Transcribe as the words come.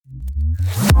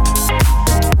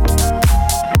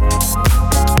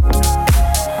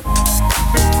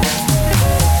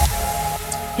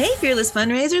fearless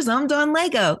fundraisers, I'm Dawn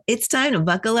Lego. It's time to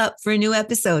buckle up for a new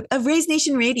episode of Raise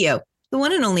Nation Radio, the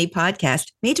one and only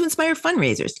podcast made to inspire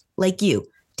fundraisers like you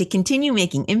to continue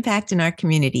making impact in our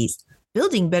communities,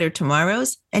 building better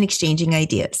tomorrows, and exchanging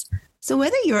ideas. So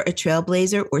whether you're a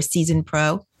trailblazer or seasoned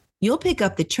pro, you'll pick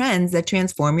up the trends that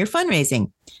transform your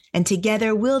fundraising. And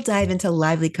together, we'll dive into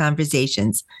lively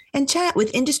conversations and chat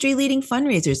with industry-leading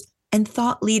fundraisers and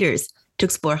thought leaders to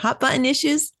explore hot-button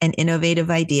issues and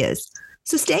innovative ideas.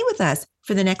 So stay with us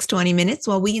for the next 20 minutes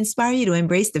while we inspire you to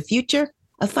embrace the future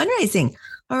of fundraising.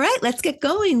 All right, let's get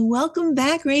going. Welcome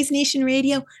back, Raise Nation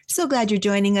Radio. So glad you're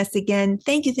joining us again.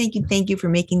 Thank you for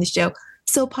making the show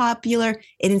so popular.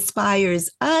 It inspires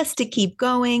us to keep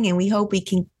going, and we hope we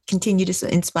can continue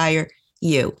to inspire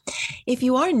you. If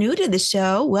you are new to the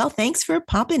show, well, thanks for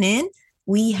popping in.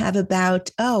 We have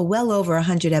about, well over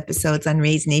 100 episodes on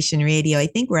Raise Nation Radio. I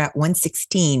think we're at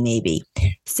 116 maybe.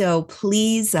 So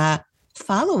please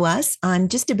follow us on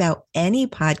just about any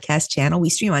podcast channel.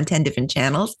 We stream on 10 different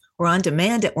channels. We're on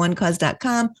demand at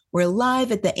onecause.com. We're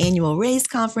live at the annual Raise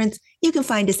conference. You can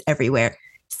find us everywhere.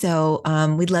 So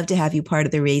we'd love to have you part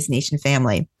of the Raise Nation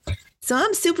family. So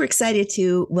I'm super excited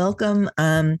to welcome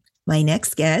my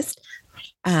next guest,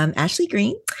 Ashlee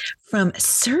Green from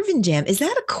Serve and Jam. Is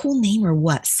that a cool name or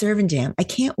what? Serve and Jam. I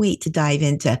can't wait to dive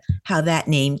into how that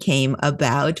name came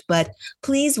about. But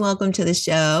please welcome to the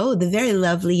show the very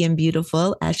lovely and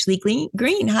beautiful Ashlee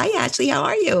Green. Hi, Ashlee. How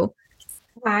are you?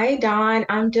 Hi, Dawn.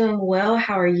 I'm doing well.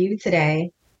 How are you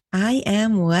today? I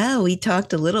am well. We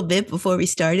talked a little bit before we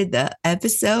started the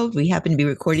episode. We happen to be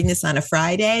recording this on a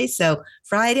Friday. So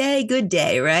Friday, good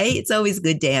day, right? It's always a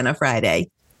good day on a Friday.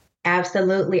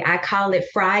 Absolutely. I call it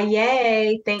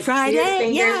Friday. Thanks.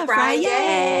 Friday. Yeah,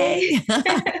 Friday.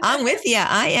 I'm with you.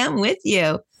 I am with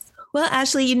you. Well,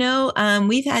 Ashlee,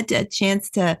 we've had a chance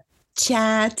to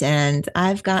chat and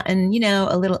I've gotten,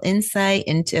 a little insight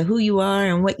into who you are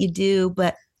and what you do,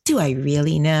 but do I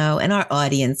really know? And our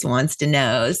audience wants to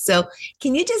know. So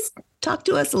can you just talk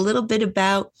to us a little bit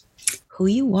about who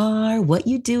you are, what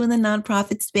you do in the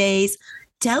nonprofit space?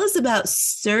 Tell us about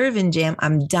Serve and Jam.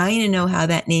 I'm dying to know how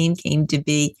that name came to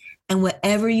be and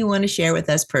whatever you want to share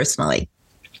with us personally.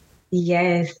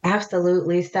 Yes,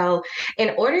 absolutely. So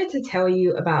in order to tell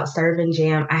you about Serve and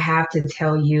Jam, I have to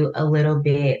tell you a little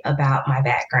bit about my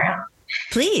background.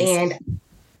 Please. And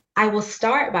I will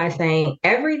start by saying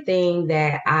everything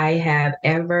that I have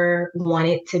ever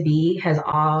wanted to be has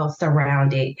all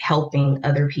surrounded helping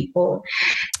other people.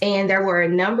 And there were a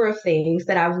number of things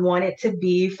that I've wanted to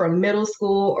be from middle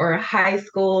school or high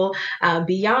school,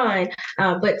 beyond.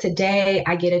 But today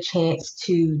I get a chance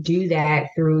to do that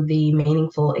through the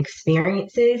meaningful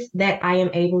experiences that I am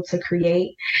able to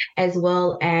create, as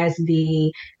well as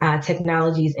the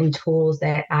technologies and tools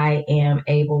that I am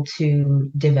able to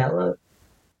develop.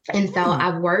 And so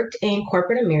I've worked in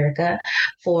corporate America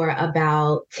for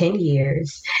about 10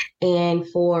 years. And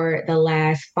for the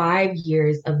last 5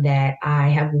 years of that, I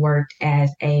have worked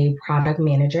as a product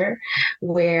manager,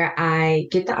 where I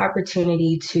get the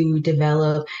opportunity to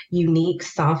develop unique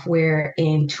software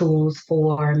and tools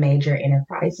for major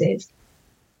enterprises.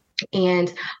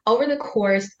 And over the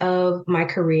course of my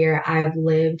career, I've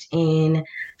lived in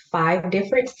 5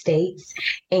 different states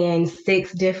and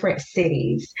 6 different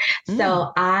cities.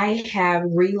 So I have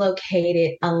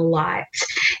relocated a lot.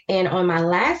 And on my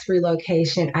last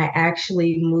relocation, I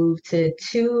actually moved to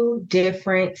 2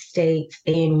 different states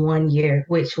in 1 year,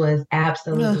 which was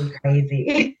absolutely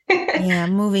crazy. Yeah,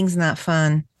 moving's not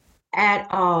fun. At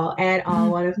all.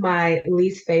 One of my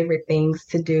least favorite things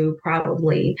to do,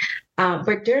 probably.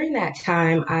 But during that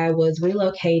time, I was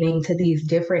relocating to these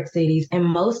different cities, and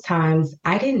most times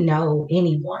I didn't know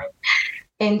anyone.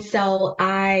 And so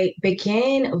I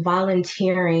began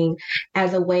volunteering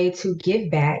as a way to give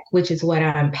back, which is what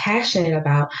I'm passionate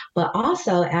about, but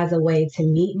also as a way to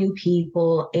meet new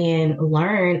people and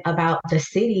learn about the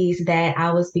cities that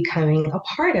I was becoming a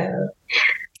part of.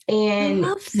 And I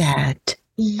love that.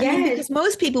 Yes. Because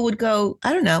most people would go,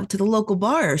 I don't know, to the local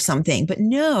bar or something. But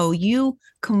no, you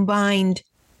combined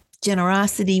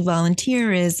generosity,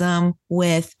 volunteerism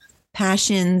with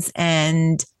passions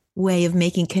and way of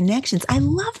making connections. I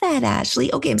love that,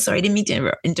 Ashlee. Okay, I'm sorry. I didn't mean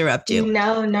to interrupt you.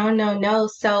 No.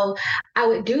 So I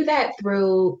would do that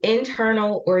through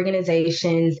internal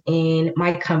organizations in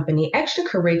my company,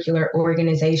 extracurricular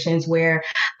organizations where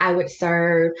I would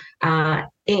serve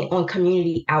on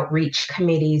community outreach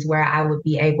committees where I would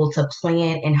be able to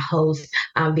plan and host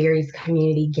various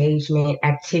community engagement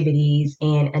activities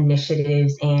and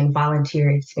initiatives and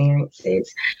volunteer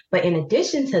experiences. But in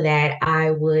addition to that,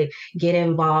 I would get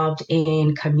involved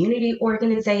in community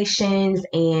organizations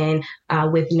and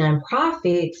with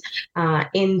nonprofits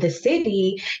in the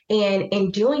city. And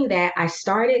in doing that, I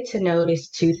started to notice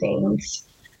two things.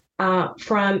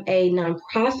 From a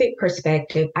nonprofit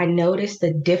perspective, I noticed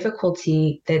the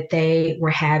difficulty that they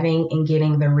were having in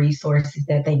getting the resources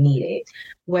that they needed,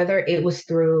 whether it was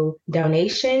through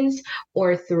donations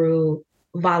or through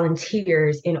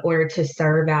volunteers in order to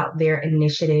serve out their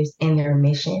initiatives and their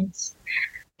missions.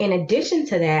 In addition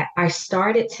to that, I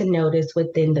started to notice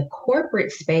within the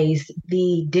corporate space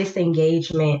the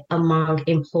disengagement among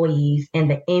employees and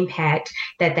the impact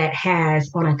that that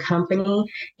has on a company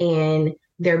and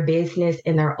their business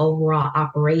and their overall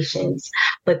operations.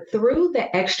 But through the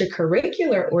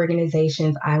extracurricular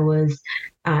organizations I was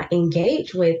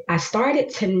engaged with, I started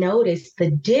to notice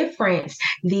the difference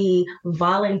the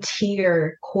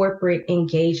volunteer corporate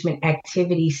engagement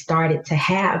activities started to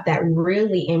have that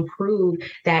really improved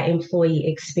that employee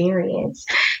experience.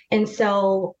 And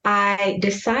so I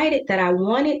decided that I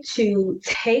wanted to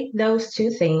take those two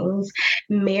things,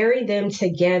 marry them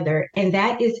together, and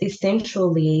that is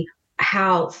essentially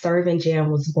how Serve and Jam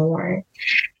was born.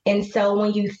 And so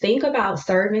when you think about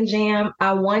Serve and Jam,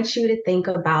 I want you to think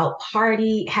about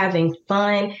party, having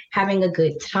fun, having a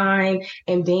good time,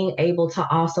 and being able to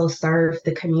also serve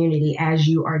the community as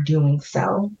you are doing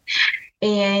so.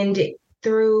 And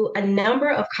through a number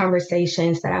of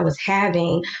conversations that I was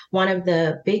having, one of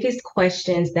the biggest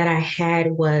questions that I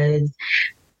had was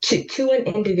to an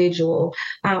individual,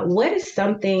 what is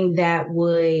something that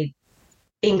would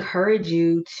encourage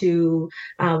you to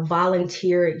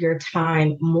volunteer your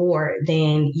time more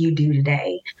than you do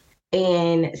today?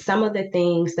 And some of the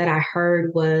things that I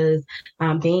heard was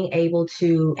being able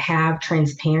to have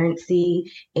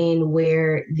transparency in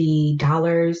where the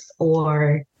dollars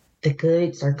or the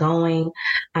goods are going,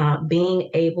 being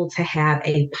able to have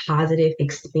a positive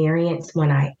experience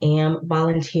when I am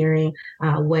volunteering,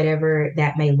 whatever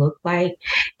that may look like,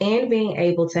 and being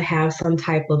able to have some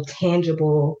type of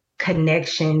tangible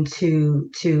connection to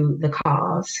the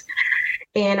cause.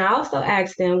 And I also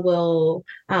asked them, well,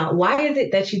 why is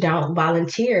it that you don't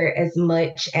volunteer as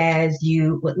much as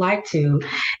you would like to?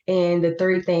 And the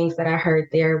three things that I heard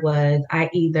there was,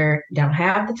 I either don't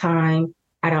have the time,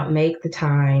 I don't make the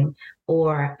time,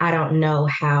 or I don't know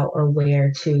how or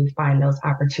where to find those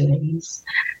opportunities.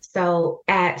 So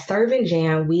at Serve and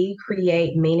Jam, we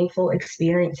create meaningful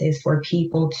experiences for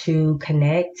people to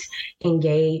connect,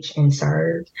 engage, and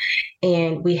serve.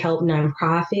 And we help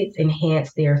nonprofits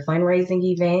enhance their fundraising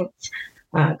events,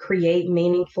 create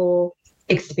meaningful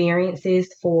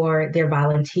experiences for their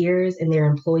volunteers and their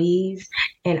employees,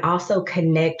 and also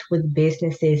connect with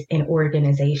businesses and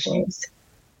organizations.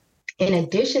 In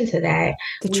addition to that,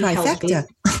 the trifecta.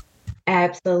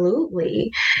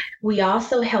 Absolutely. We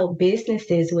also help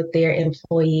businesses with their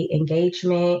employee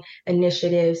engagement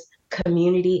initiatives,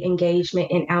 community engagement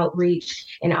and outreach,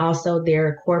 and also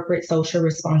their corporate social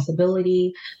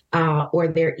responsibility or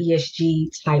their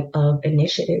ESG type of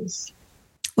initiatives.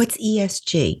 What's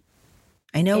ESG?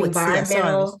 I know it's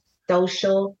environmental,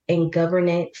 social, and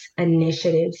governance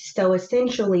initiatives. So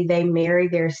essentially, they marry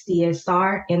their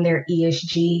CSR and their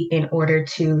ESG in order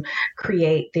to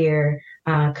create their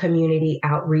community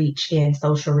outreach and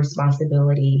social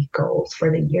responsibility goals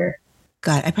for the year.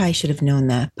 God, I probably should have known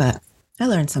that, but I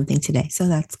learned something today. So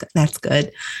that's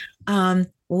good.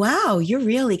 Wow, you're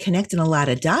really connecting a lot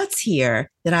of dots here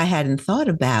that I hadn't thought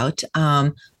about.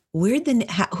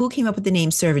 Who came up with the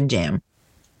name Serve and Jam?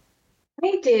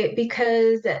 I did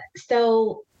because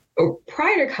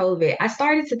prior to COVID, I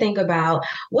started to think about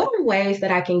what are ways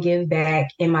that I can give back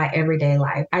in my everyday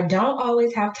life. I don't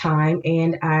always have time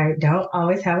and I don't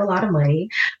always have a lot of money.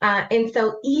 And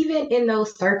so even in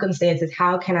those circumstances,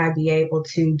 how can I be able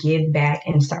to give back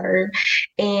and serve?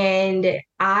 And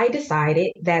I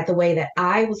decided that the way that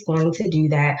I was going to do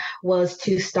that was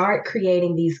to start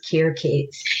creating these care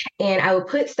kits. And I would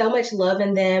put so much love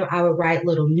in them. I would write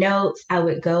little notes. I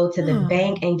would go to the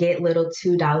bank and get little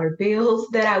 $2 bills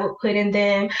that I would put in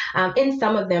them. In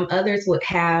some of them, others would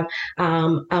have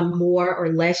more or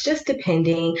less, just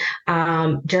depending.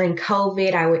 During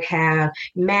COVID, I would have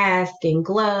masks and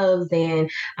gloves, and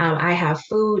I have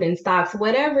food and socks,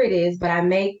 whatever it is. But I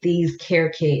make these care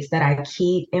kits that I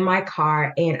keep in my car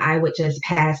floor and I would just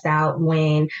pass out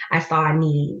when I saw a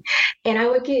need. And I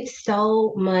would get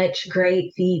so much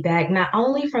great feedback, not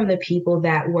only from the people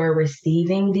that were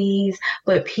receiving these,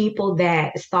 but people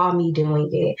that saw me doing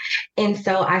it. And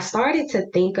so I started to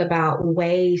think about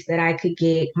ways that I could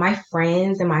get my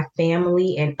friends and my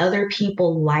family and other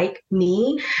people like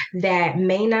me that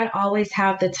may not always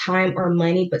have the time or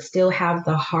money, but still have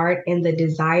the heart and the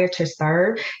desire to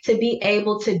serve, to be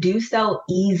able to do so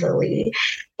easily.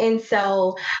 And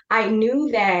so I knew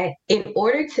that in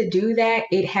order to do that,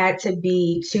 it had to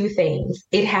be two things.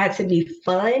 It had to be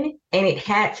fun and it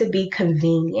had to be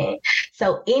convenient.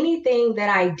 So anything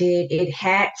that I did, it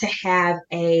had to have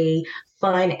a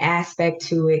fun aspect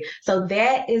to it. So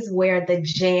that is where the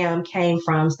jam came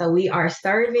from. So we are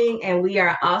serving and we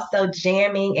are also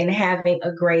jamming and having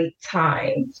a great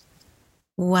time.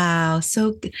 Wow.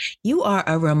 So you are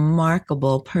a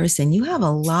remarkable person. You have a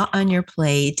lot on your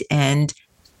plate and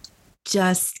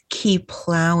just keep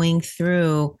plowing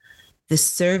through the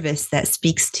service that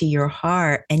speaks to your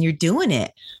heart, and you're doing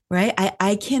it, right?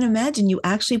 I can't imagine you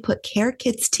actually put care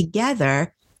kits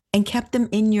together and kept them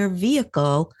in your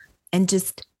vehicle and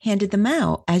just handed them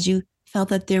out as you felt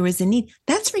that there was a need.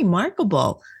 That's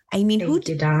remarkable. I mean, who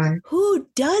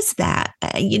does that?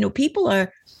 People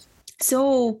are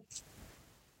so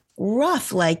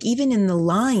rough, like even in the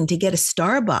line to get a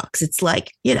Starbucks, it's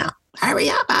like, hurry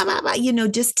up, blah, blah, blah.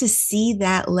 Just to see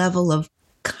that level of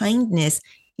kindness.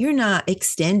 You're not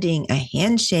extending a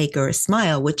handshake or a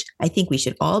smile, which I think we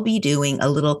should all be doing a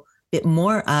little bit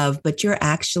more of, but you're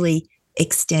actually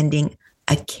extending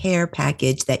a care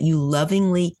package that you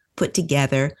lovingly put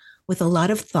together with a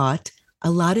lot of thought, a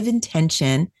lot of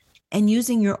intention, and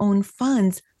using your own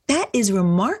funds. That is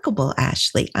remarkable,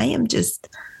 Ashlee. I am just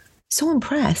so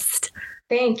impressed.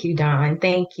 Thank you, Dawn.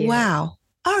 Thank you. Wow.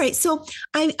 All right. So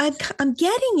I'm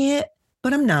getting it,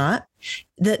 but I'm not.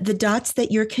 The dots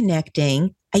that you're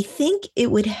connecting, I think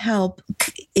it would help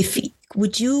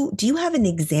do you have an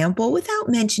example without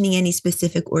mentioning any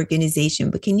specific organization,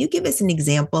 but can you give us an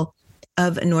example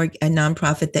of a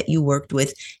nonprofit that you worked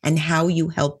with and how you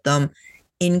helped them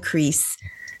increase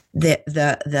the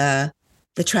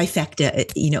trifecta,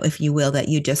 if you will, that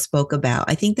you just spoke about?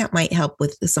 I think that might help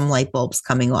with some light bulbs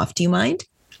coming off. Do you mind?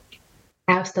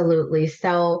 Absolutely.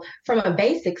 So from a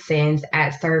basic sense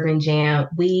at Serve and Jam,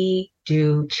 we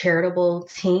do charitable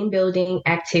team building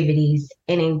activities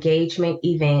and engagement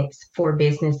events for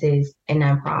businesses and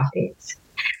nonprofits.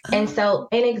 And so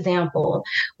an example,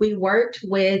 we worked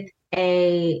with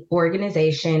a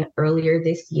organization earlier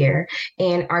this year,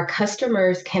 and our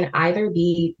customers can either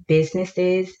be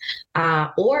businesses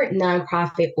or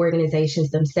nonprofit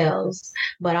organizations themselves,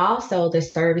 but also the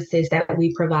services that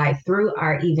we provide through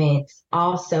our events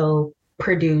also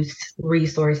produce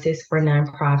resources for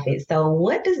nonprofits. So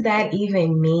what does that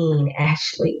even mean,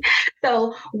 Ashlee?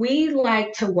 So we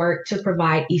like to work to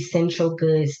provide essential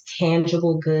goods,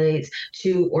 tangible goods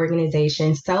to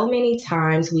organizations. So many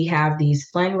times we have these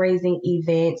fundraising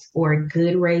events or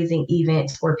good raising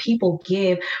events where people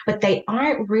give, but they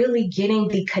aren't really getting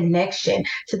the connection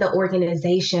to the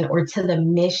organization or to the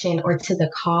mission or to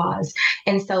the cause.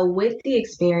 And so with the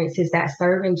experiences that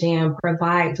Serve and Jam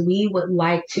provides, we would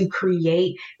like to create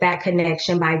that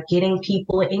connection by getting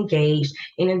people engaged,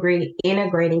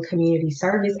 integrating community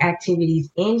service activities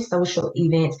in social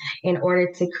events in order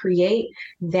to create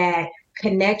that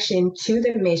connection to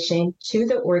the mission, to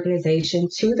the organization,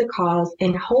 to the cause,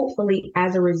 and hopefully,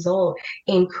 as a result,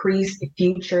 increase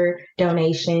future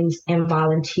donations and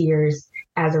volunteers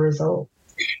as a result.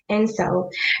 And so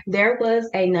there was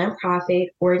a nonprofit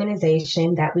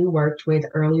organization that we worked with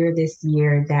earlier this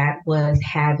year that was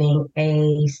having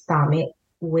a summit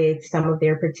with some of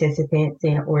their participants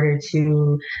in order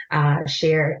to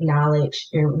share knowledge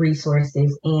and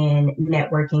resources and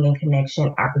networking and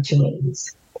connection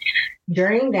opportunities.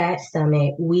 During that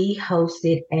summit, we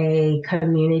hosted a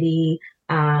community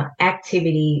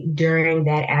activity during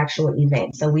that actual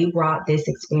event. So we brought this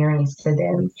experience to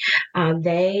them.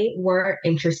 They were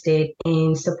interested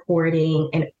in supporting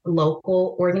a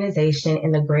local organization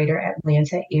in the greater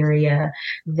Atlanta area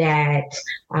that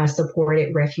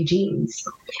supported refugees.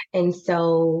 And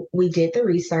so we did the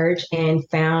research and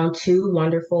found two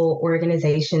wonderful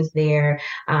organizations there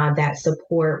that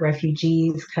support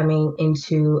refugees coming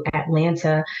into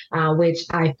Atlanta, which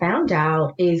I found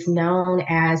out is known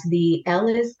as the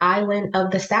well as Island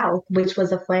of the South, which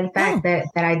was a fun fact that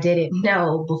I didn't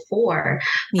know before.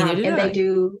 Neither did and I. they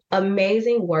do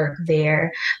amazing work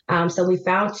there. So we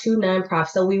found two nonprofits.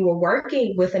 So we were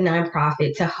working with a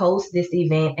nonprofit to host this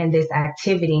event and this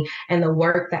activity. And the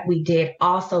work that we did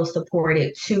also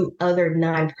supported two other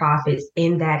nonprofits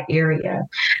in that area.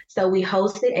 So we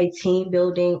hosted a team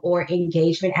building or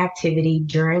engagement activity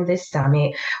during this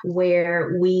summit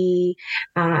where we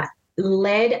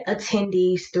led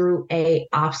attendees through a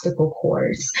obstacle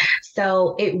course.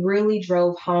 So it really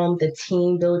drove home the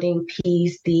team building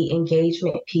piece, the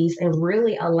engagement piece, and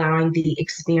really allowing the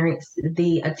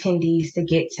attendees to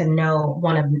get to know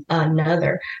one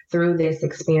another through this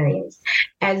experience.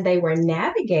 As they were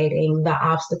navigating the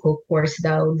obstacle course,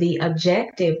 though, the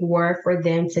objective were for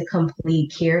them to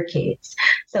complete care kits.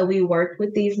 So we worked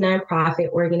with these nonprofit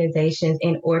organizations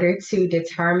in order to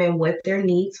determine what their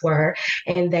needs were.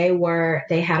 And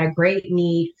they had a great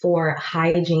need for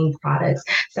hygiene products.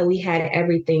 So we had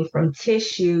everything from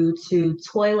tissue to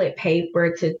toilet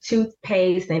paper to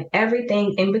toothpaste and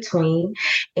everything in between.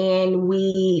 And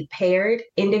we paired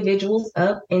individuals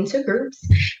up into groups,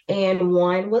 and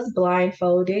one was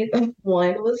blindfolded,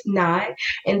 one was not.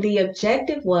 And the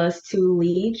objective was to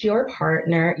lead your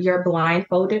partner, your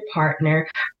blindfolded partner,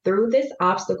 through this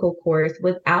obstacle course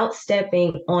without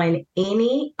stepping on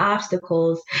any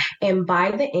obstacles. And by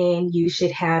the end, you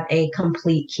should have a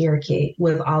complete care kit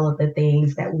with all of the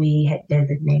things that we had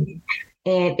designated.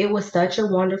 And it was such a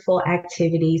wonderful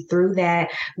activity. Through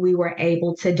that, we were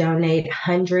able to donate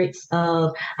hundreds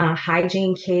of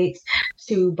hygiene kits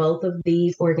to both of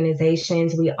these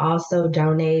organizations. We also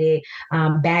donated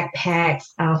backpacks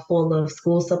full of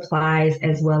school supplies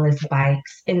as well as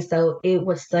bikes. And so it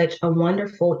was such a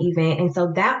wonderful event. And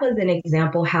so that was an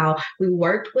example how we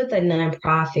worked with a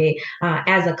nonprofit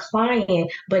as a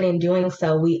client, but in doing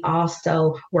so, we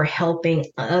also were helping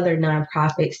other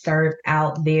nonprofits serve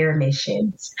out their mission.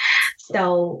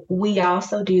 So we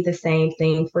also do the same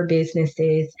thing for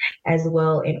businesses as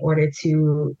well in order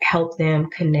to help them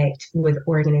connect with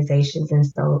organizations and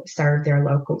so serve their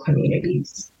local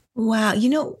communities. Wow. You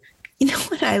know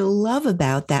what I love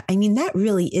about that? I mean, that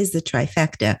really is the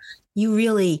trifecta. You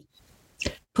really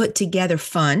put together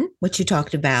fun, which you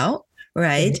talked about,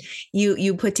 right? Mm-hmm.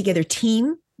 You put together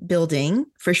team building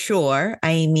for sure.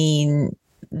 I mean,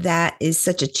 that is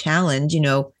such a challenge,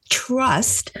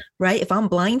 trust, right? If I'm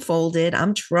blindfolded,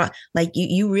 like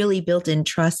you really built in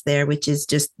trust there, which is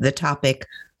just the topic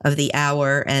of the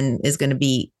hour and is going to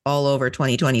be all over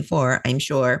 2024, I'm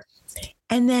sure.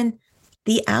 And then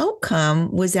the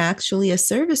outcome was actually a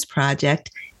service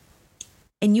project,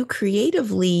 and you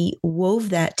creatively wove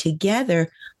that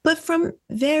together, but from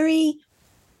very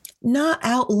not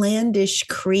outlandish,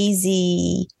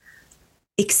 crazy,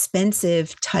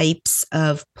 expensive types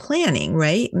of planning,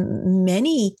 right?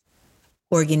 Many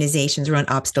organizations run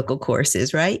obstacle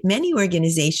courses, right? Many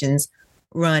organizations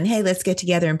run, hey, let's get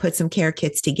together and put some care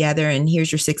kits together. And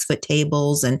here's your 6-foot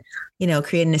tables and,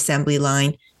 create an assembly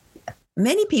line.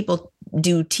 Many people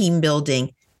do team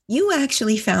building. You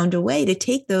actually found a way to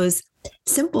take those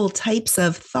simple types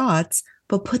of thoughts,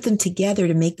 but put them together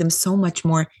to make them so much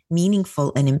more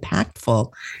meaningful and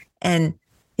impactful. And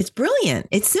it's brilliant.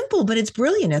 It's simple, but it's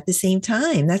brilliant at the same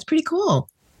time. That's pretty cool.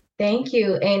 Thank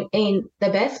you. And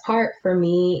the best part for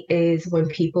me is when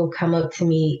people come up to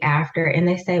me after and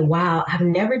they say, wow, I've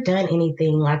never done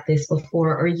anything like this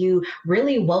before, or you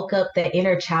really woke up the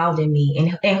inner child in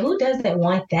me. And who doesn't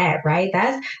want that, right?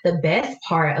 That's the best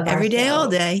part of every day, all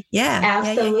day. Yeah.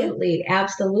 Absolutely. Yeah.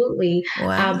 Absolutely.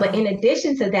 Wow. But in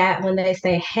addition to that, when they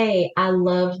say, hey, I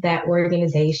love that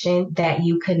organization that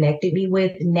you connected me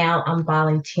with, now I'm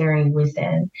volunteering with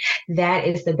them. That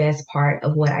is the best part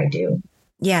of what I do.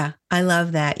 Yeah, I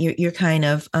love that. You're kind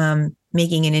of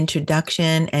making an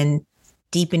introduction and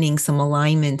deepening some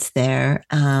alignments there,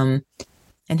 and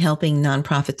helping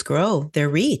nonprofits grow their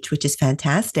reach, which is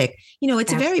fantastic. It's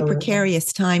Absolutely. A very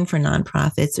precarious time for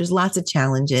nonprofits. There's lots of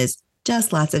challenges,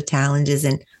 just lots of challenges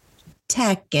in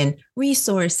tech and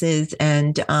resources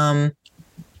and,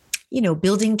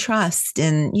 building trust.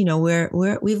 And,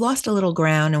 we've lost a little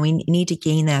ground and we need to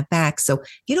gain that back. So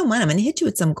if you don't mind, I'm going to hit you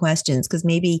with some questions because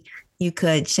maybe you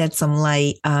could shed some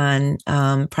light on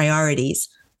priorities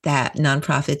that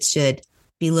nonprofits should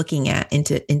be looking at in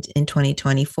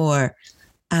 2024.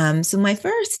 So my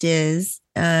first is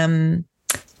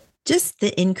just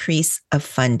the increase of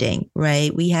funding,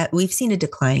 right? We've seen a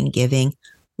decline in giving.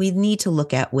 We need to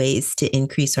look at ways to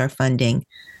increase our funding.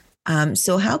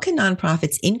 So how can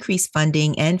nonprofits increase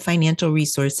funding and financial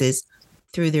resources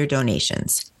through their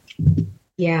donations?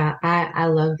 Yeah, I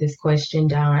love this question,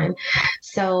 Dawn.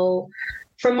 So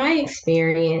From my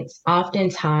experience,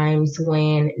 oftentimes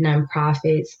when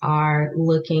nonprofits are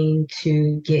looking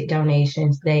to get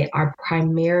donations, they are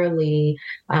primarily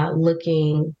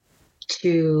looking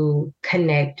to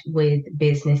connect with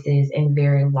businesses and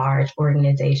very large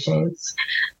organizations.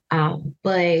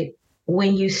 But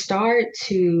when you start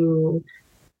to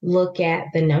look at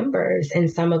the numbers and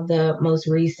some of the most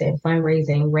recent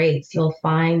fundraising rates, you'll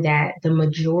find that the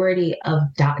majority of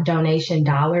donation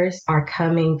dollars are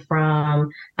coming from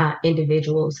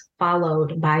individuals,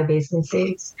 followed by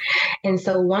businesses. And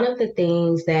so one of the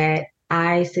things that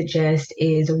I suggest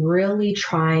is really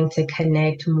trying to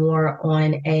connect more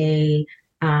on a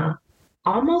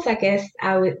almost, I guess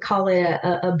I would call it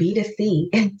a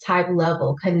B2C type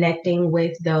level, connecting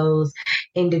with those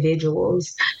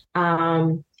individuals.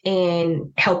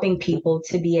 And helping people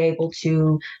to be able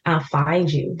to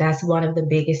find you. That's one of the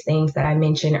biggest things that I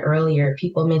mentioned earlier.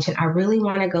 People mentioned, I really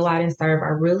want to go out and serve. I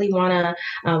really want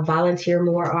to volunteer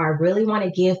more, or I really want to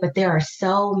give, but there are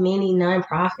so many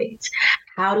nonprofits.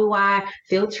 How do I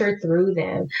filter through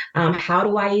them? How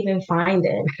do I even find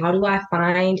them? How do I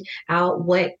find out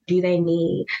what do they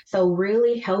need? So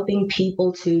really helping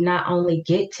people to not only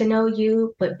get to know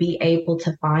you, but be able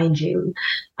to find you.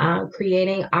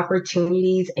 Creating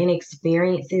opportunities and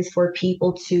experiences for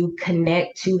people to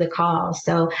connect to the cause.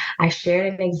 So I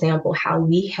shared an example how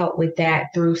we help with that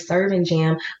through Serve and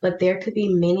Jam, but there could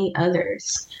be many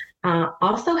others.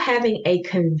 Also having a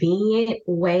convenient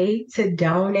way to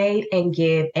donate and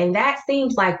give. And that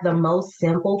seems like the most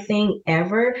simple thing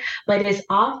ever, but it's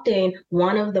often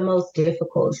one of the most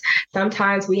difficult.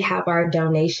 Sometimes we have our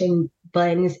donation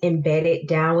buttons embedded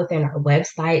down within our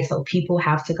website, so people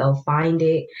have to go find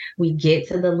it. We get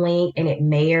to the link and it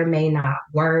may or may not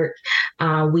work.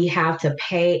 We have to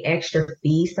pay extra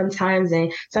fees sometimes.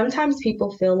 And sometimes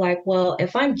people feel like, well,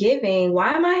 if I'm giving,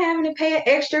 why am I having to pay an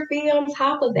extra fee on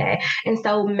top of that? And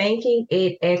so making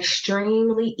it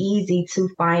extremely easy to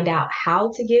find out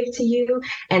how to give to you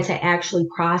and to actually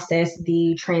process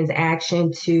the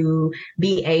transaction to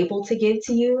be able to give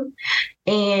to you.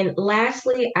 And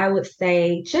lastly, I would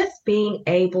say just being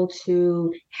able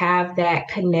to have that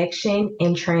connection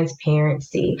and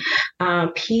transparency.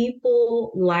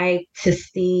 People like to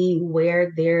see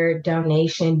where their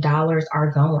donation dollars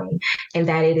are going and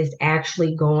that it is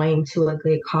actually going to a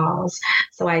good cause.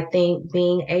 So I think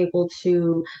being able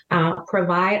to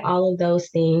provide all of those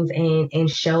things and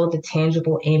show the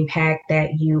tangible impact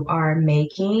that you are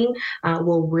making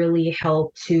will really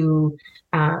help to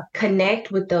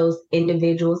connect with those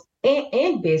individuals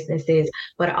and businesses,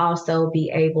 but also be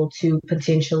able to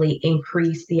potentially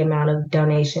increase the amount of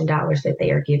donation dollars that they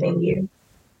are giving you.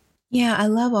 Yeah, I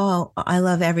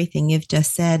love everything you've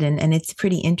just said. And it's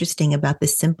pretty interesting about the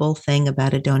simple thing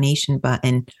about a donation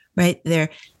button right there.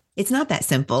 It's not that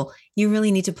simple. You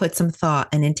really need to put some thought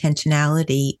and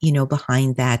intentionality,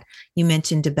 behind that. You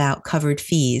mentioned about covered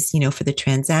fees, for the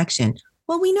transaction.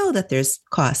 Well, we know that there's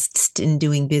costs in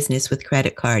doing business with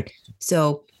credit card.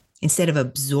 So instead of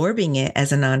absorbing it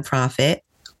as a nonprofit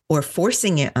or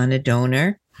forcing it on a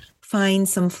donor, find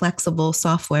some flexible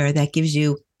software that gives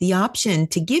you the option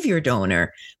to give your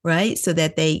donor, right? So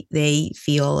that they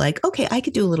feel like, okay, I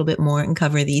could do a little bit more and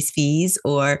cover these fees,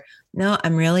 or no,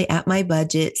 I'm really at my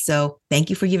budget. So thank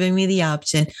you for giving me the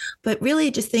option. But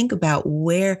really just think about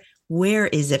where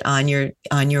is it on your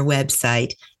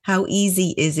website? How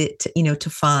easy is it to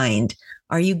find?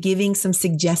 Are you giving some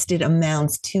suggested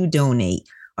amounts to donate?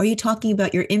 Are you talking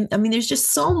about there's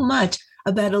just so much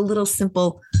about a little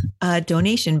simple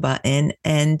donation button,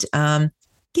 and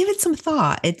give it some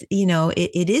thought. It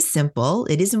is simple.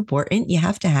 It is important. You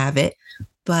have to have it.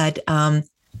 But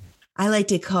I like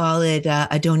to call it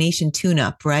a donation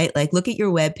tune-up, right? Like look at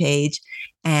your webpage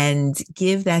and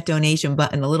give that donation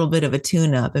button a little bit of a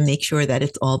tune-up and make sure that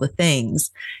it's all the things.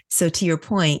 So to your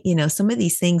point, some of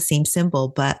these things seem simple,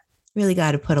 but really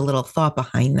got to put a little thought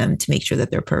behind them to make sure that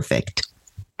they're perfect.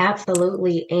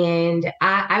 Absolutely. And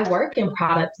I work in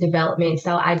product development,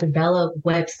 so I develop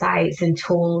websites and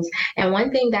tools. And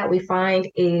one thing that we find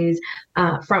is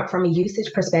from a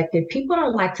usage perspective, people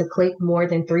don't like to click more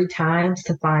than 3 times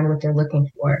to find what they're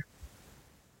looking for.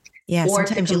 Yeah,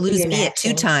 sometimes you lose me at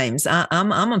 2 times.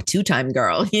 I'm a 2-time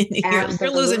girl.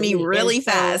 You're losing me really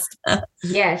fast.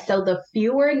 Yeah, so the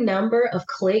fewer number of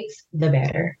clicks, the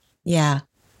better. Yeah.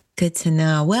 Good to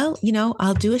know. Well,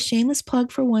 I'll do a shameless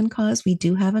plug for One Cause. We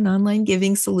do have an online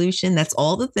giving solution. That's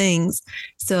all the things.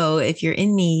 So if you're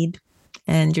in need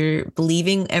and you're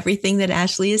believing everything that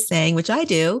Ashlee is saying, which I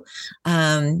do,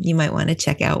 you might want to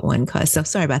check out one cause. So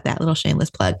sorry about that little shameless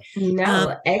plug.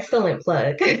 No, excellent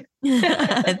plug.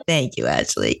 Thank you,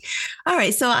 Ashlee. All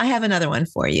right. So I have another one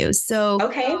for you. So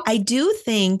Okay. I do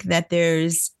think that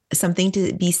there's something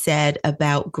to be said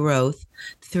about growth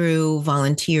through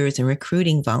volunteers and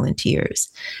recruiting volunteers.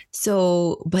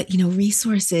 So, but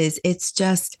resources, it's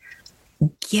just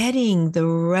getting the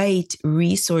right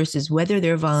resources, whether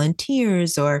they're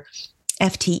volunteers or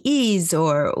FTEs,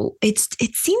 or it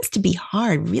seems to be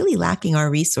hard, really lacking our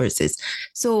resources.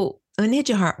 So I'm going to hit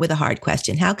you with a hard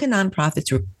question. How can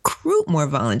nonprofits recruit more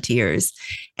volunteers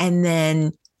and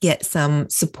then get some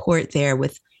support there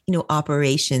with,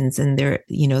 operations and their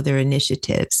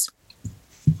initiatives?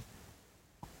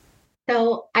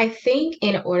 So I think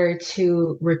in order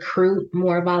to recruit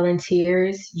more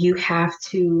volunteers, you have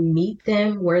to meet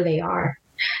them where they are.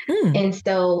 And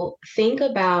so think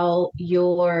about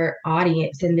your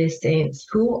audience in this sense.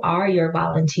 Who are your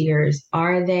volunteers?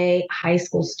 Are they high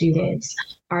school students?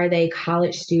 Are they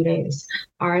college students?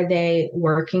 Are they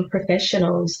working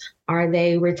professionals? Are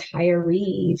they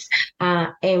retirees?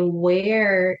 And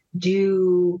where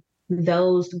do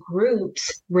those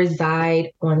groups reside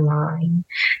online?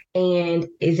 And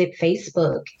is it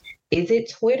Facebook? Is it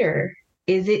Twitter?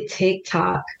 Is it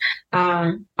TikTok?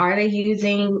 Are they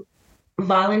using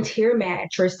Volunteer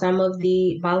Match or some of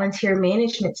the volunteer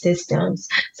management systems?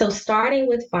 So starting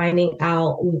with finding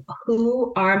out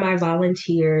who are my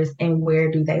volunteers and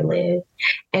where do they live,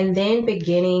 and then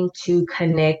beginning to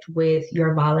connect with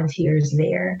your volunteers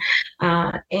there.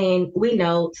 And we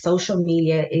know social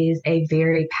media is a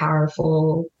very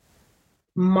powerful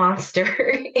monster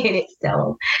in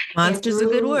itself. Monster's a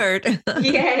good word.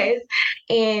 Yes.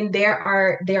 And there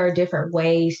are different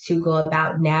ways to go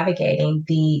about navigating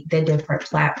the different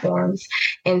platforms.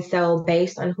 And so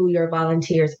based on who your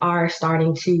volunteers are,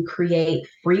 starting to create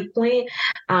frequent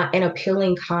and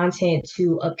appealing content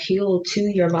to appeal to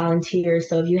your volunteers.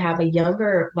 So if you have a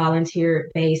younger volunteer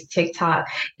base, TikTok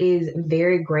is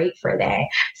very great for that.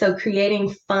 So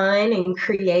creating fun and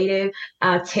creative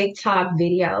TikTok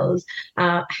videos.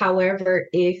 However,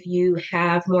 if you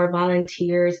have more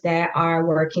volunteers that are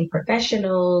working professionals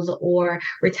or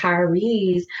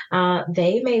retirees,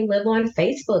 they may live on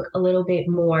Facebook a little bit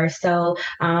more. So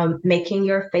making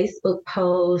your Facebook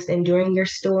posts and doing your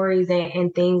stories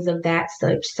and things of that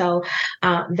such. So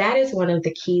that is one of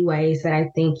the key ways that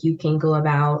I think you can go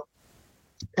about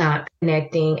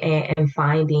connecting and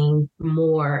finding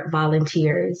more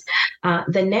volunteers.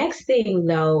 The next thing,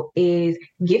 though, is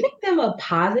giving them a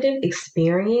positive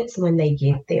experience when they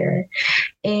get there.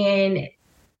 And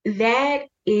that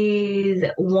is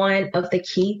one of the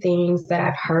key things that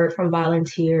I've heard from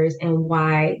volunteers and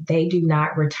why they do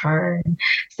not return.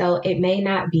 So it may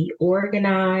not be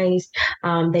organized.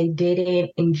 They didn't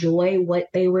enjoy what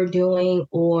they were doing,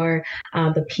 or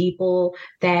the people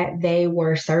that they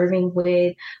were serving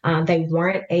with. They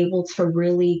weren't able to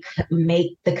really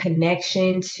make the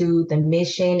connection to the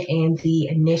mission and the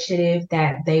initiative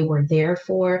that they were there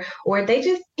for, or they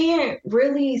just can't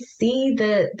really see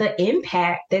the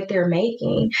impact that they're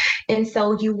making. And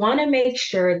so you want to make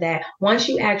sure that once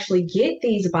you actually get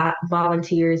these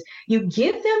volunteers, you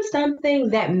give them something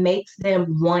that makes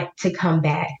them want to come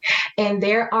back. And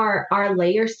there are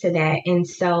layers to that. And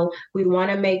so we want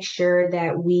to make sure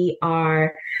that we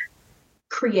are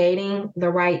creating the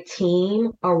right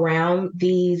team around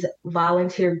these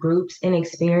volunteer groups and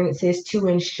experiences to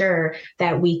ensure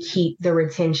that we keep the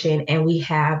retention and we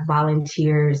have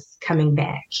volunteers coming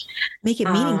back. Make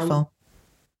it meaningful.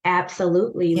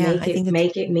 Absolutely. Yeah,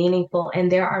 make it meaningful.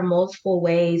 And there are multiple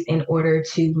ways in order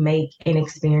to make an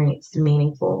experience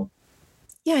meaningful.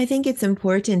 Yeah, I think it's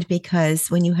important because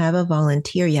when you have a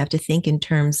volunteer, you have to think in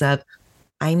terms of,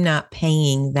 I'm not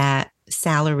paying that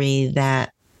salary,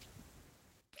 that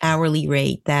hourly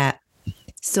rate, but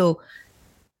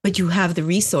you have the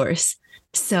resource.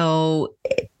 So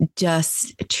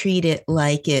just treat it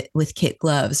like it with kid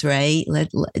gloves, right?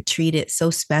 Treat it so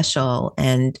special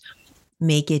and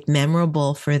make it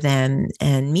memorable for them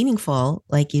and meaningful,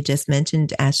 like you just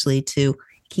mentioned, Ashlee, to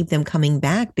keep them coming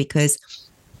back, because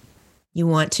you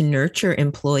want to nurture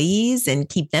employees and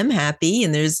keep them happy.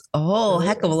 And there's a whole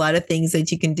heck of a lot of things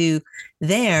that you can do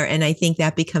there. And I think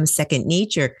that becomes second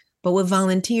nature. But with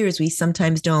volunteers, we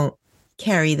sometimes don't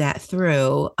carry that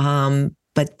through.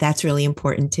 But that's really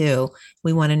important too.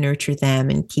 We want to nurture them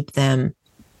and keep them,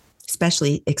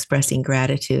 especially expressing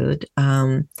gratitude.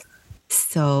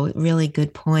 So really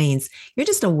good points. You're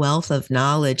just a wealth of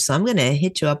knowledge. So I'm going to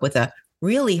hit you up with a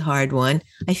really hard one.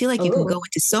 I feel like you can go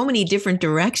into so many different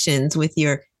directions with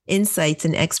your insights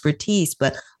and expertise.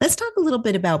 But let's talk a little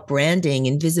bit about branding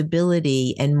and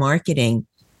visibility and marketing.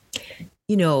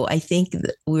 I think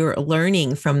we're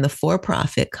learning from the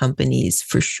for-profit companies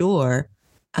for sure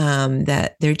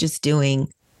that they're just doing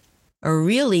a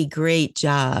really great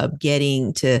job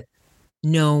getting to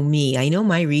know me. I know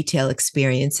my retail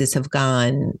experiences have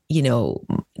gone,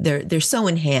 they're so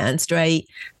enhanced, right?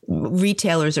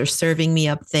 Retailers are serving me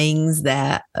up things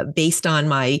that based on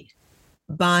my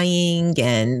buying,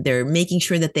 and they're making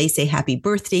sure that they say happy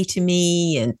birthday to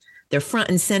me, and they're front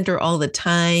and center all the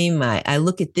time. I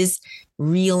look at this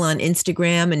reel on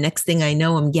Instagram, and next thing I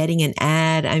know, I'm getting an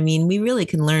ad. I mean, we really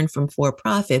can learn from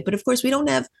for-profit, but of course we don't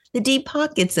have the deep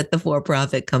pockets that the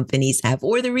for-profit companies have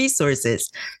or the resources.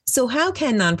 So how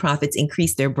can nonprofits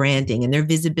increase their branding and their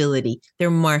visibility, their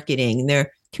marketing,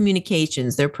 their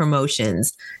communications, their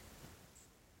promotions?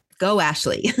 Go,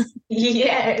 Ashlee.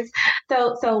 Yes.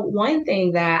 So one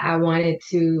thing that I wanted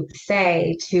to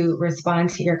say to respond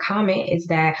to your comment is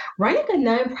that running a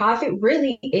nonprofit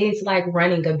really is like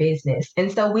running a business.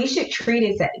 And so we should treat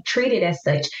it as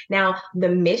such. Now, the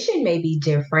mission may be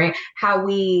different. How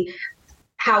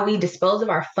we dispose of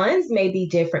our funds may be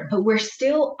different, but we're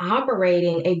still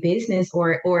operating a business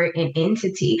or an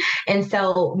entity. And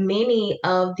so many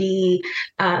of the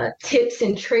tips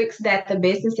and tricks that the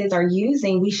businesses are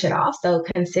using, we should also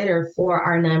consider for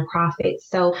our nonprofits.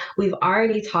 So we've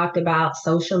already talked about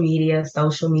social media.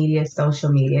 Social media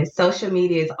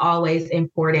is always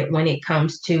important when it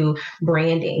comes to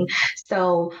branding.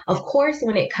 So of course,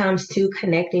 when it comes to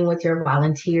connecting with your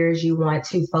volunteers, you want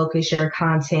to focus your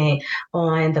content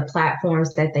on the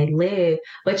platforms that they live,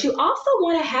 but you also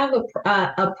want to have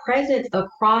a presence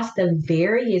across the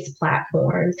various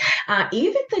platforms,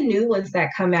 even the new ones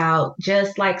that come out.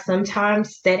 Just like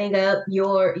sometimes setting up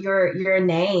your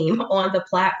name on the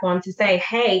platform to say,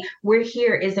 "Hey, we're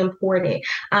here," is important.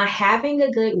 Having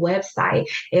a good website.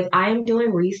 If I'm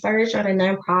doing research on a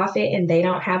nonprofit and they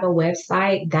don't have a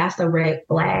website, that's a red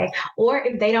flag. Or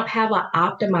if they don't have an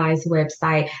optimized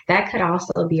website, that could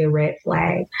also be a red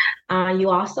flag. You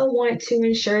also want to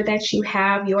ensure that you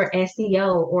have your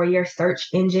SEO or your search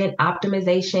engine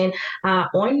optimization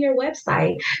on your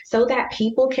website so that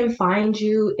people can find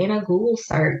you in a Google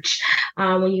search.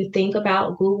 When you think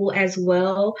about Google as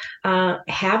well,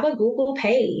 have a Google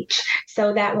page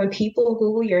so that when people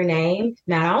Google your name,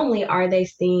 not only are they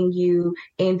seeing you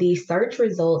in the search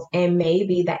results and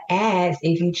maybe the ads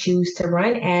if you choose to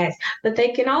run ads, but they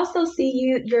can also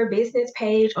see your business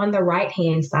page on the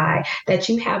right-hand side that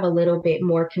you have a little bit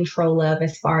more control of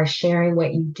as far as sharing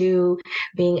what you do,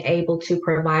 being able to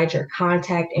provide your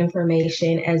contact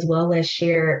information, as well as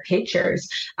share pictures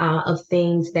of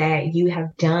things that you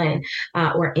have done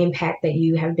or impact that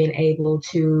you have been able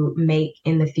to make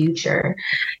in the future.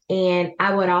 And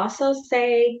I would also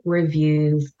say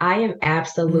reviews. I am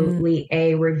absolutely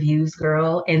a reviews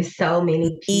girl, and so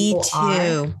many people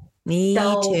are. Me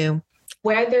too.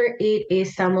 Whether it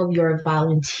is some of your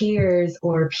volunteers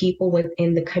or people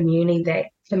within the community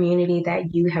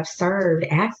that you have served,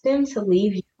 ask them to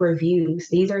leave you reviews.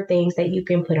 These are things that you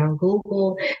can put on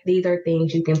Google. These are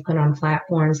things you can put on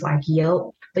platforms like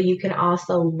Yelp, but you can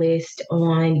also list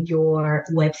on your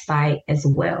website as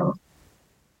well.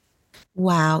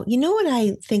 Wow. You know what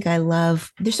I think I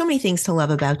love? There's so many things to love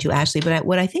about you, Ashlee, but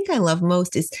what I think I love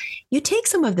most is you take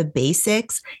some of the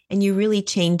basics and you really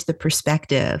change the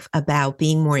perspective about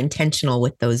being more intentional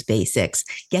with those basics,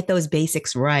 get those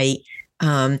basics right.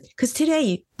 Because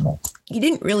today you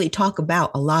didn't really talk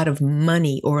about a lot of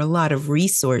money or a lot of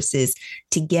resources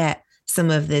to get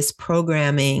some of this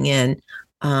programming and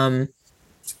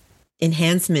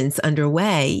enhancements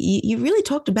underway. You really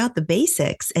talked about the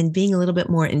basics and being a little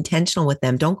bit more intentional with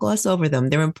them. Don't gloss over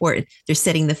them. They're important. They're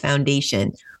setting the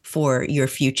foundation for your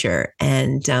future.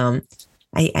 And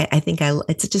I think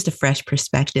it's just a fresh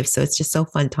perspective. So it's just so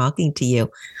fun talking to you.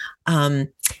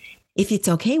 If it's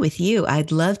okay with you,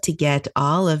 I'd love to get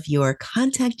all of your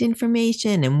contact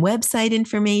information and website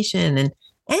information and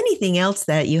anything else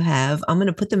that you have. I'm going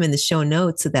to put them in the show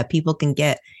notes so that people can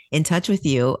get in touch with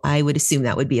you. I would assume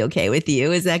that would be okay with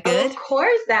you. Is that good? Of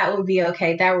course, that would be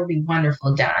okay. That would be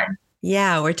wonderful, Dawn.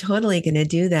 Yeah, we're totally going to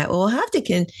do that. Well, we'll have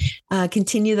to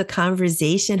continue the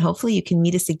conversation. Hopefully you can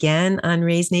meet us again on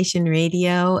Raise Nation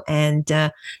Radio and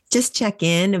just check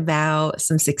in about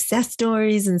some success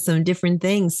stories and some different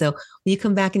things. So will you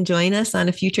come back and join us on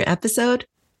a future episode?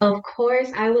 Of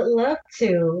course, I would love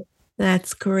to.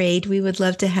 That's great. We would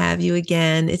love to have you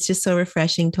again. It's just so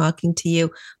refreshing talking to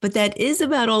you. But that is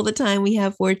about all the time we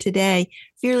have for today.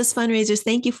 Fearless fundraisers,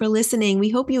 thank you for listening. We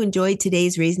hope you enjoyed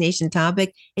today's Raise Nation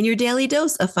topic and your daily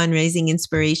dose of fundraising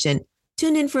inspiration.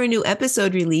 Tune in for a new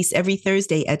episode release every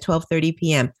Thursday at 12:30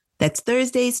 p.m. That's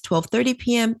Thursdays, 12:30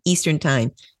 p.m. Eastern Time.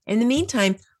 In the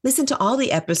meantime, listen to all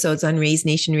the episodes on Raise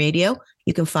Nation Radio.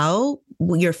 You can follow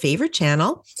your favorite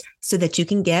channel so that you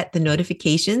can get the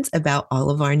notifications about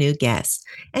all of our new guests.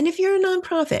 And if you're a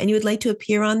nonprofit and you would like to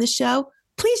appear on the show,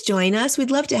 please join us. We'd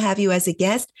love to have you as a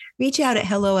guest. Reach out at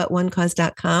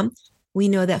hello@onecause.com. We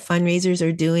know that fundraisers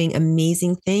are doing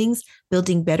amazing things,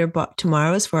 building better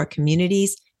tomorrows for our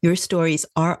communities. Your stories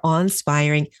are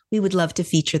awe-inspiring. We would love to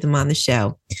feature them on the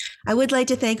show. I would like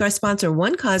to thank our sponsor,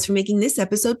 One Cause, for making this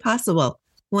episode possible.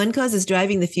 One Cause is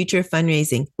driving the future of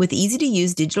fundraising with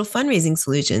easy-to-use digital fundraising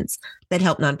solutions that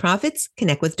help nonprofits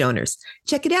connect with donors.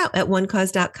 Check it out at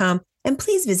onecause.com, and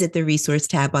please visit the resource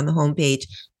tab on the homepage.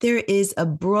 There is a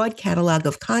broad catalog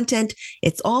of content.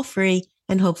 It's all free,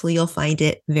 and hopefully you'll find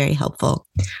it very helpful.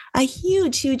 A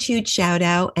huge, huge, huge shout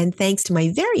out and thanks to my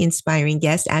very inspiring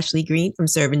guest, Ashlee Green from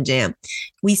Serve and Jam.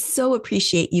 We so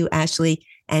appreciate you, Ashlee,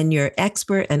 and your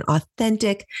expert and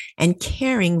authentic and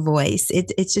caring voice.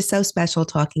 It's just so special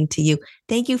talking to you.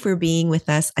 Thank you for being with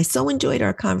us. I so enjoyed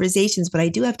our conversations, but I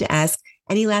do have to ask,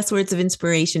 any last words of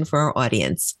inspiration for our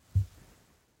audience?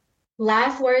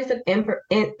 Last words of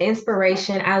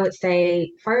inspiration, I would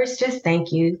say first, just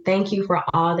thank you. Thank you for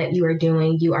all that you are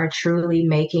doing. You are truly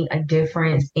making a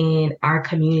difference in our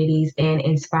communities and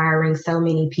inspiring so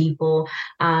many people.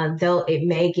 Though it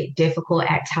may get difficult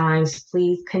at times,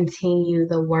 please continue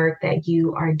the work that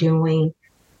you are doing.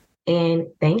 And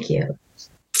thank you.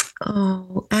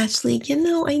 Oh, Ashlee,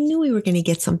 I knew we were going to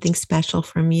get something special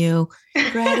from you.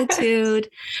 Gratitude.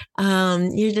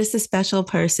 You're just a special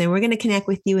person. We're going to connect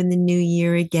with you in the new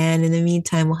year again. In the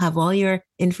meantime, we'll have all your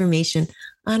information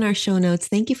on our show notes.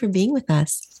 Thank you for being with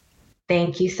us.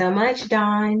 Thank you so much,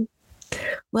 Dawn.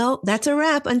 Well, that's a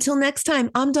wrap. Until next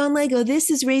time, I'm Dawn Lego. This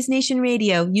is Raise Nation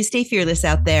Radio. You stay fearless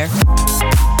out there.